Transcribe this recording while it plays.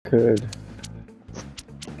could.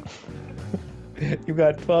 You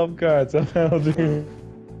got 12 cards. What the hell do you...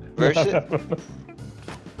 Version?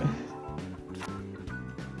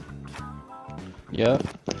 Yep.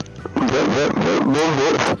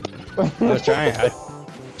 I was trying. I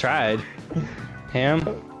tried. Ham?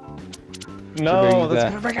 No, bring that's that.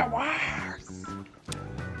 gonna break it worse.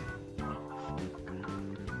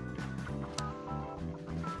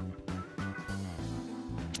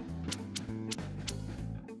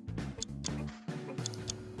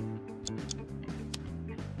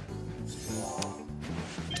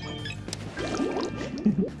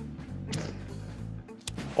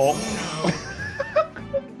 Oh.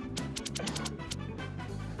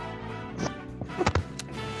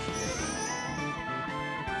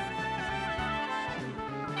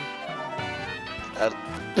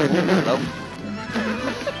 Nope.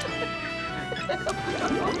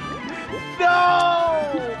 No!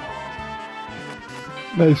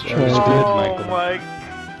 Nice try. That was dude. good, Oh Michael. my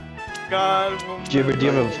god. Do you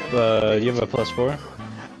have a +4?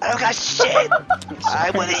 I don't got shit!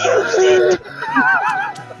 I would've used it!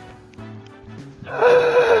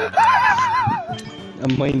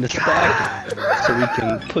 I'm waiting to stack it so we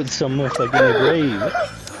can put some motherfucker in the grave.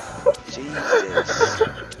 Jesus.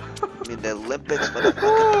 I'm in the Olympics for the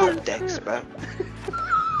fucking Pokedex, bro.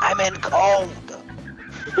 I'm in cold!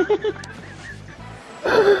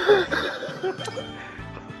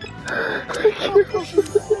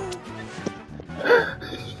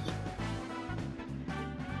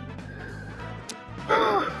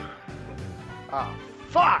 Ah,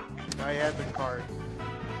 fuck! I had the card.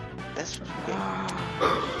 That's okay.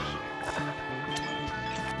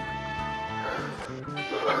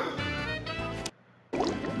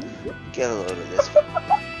 Get a load of this.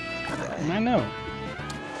 I know.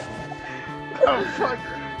 Oh, fuck you,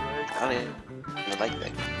 I don't even like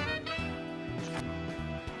that.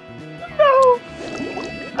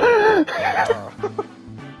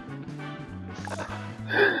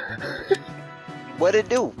 What'd it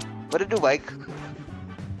do? What'd it do, Mike?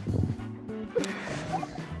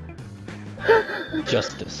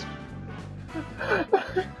 Justice.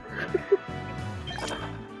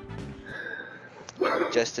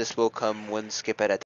 Justice will come one skip at a time.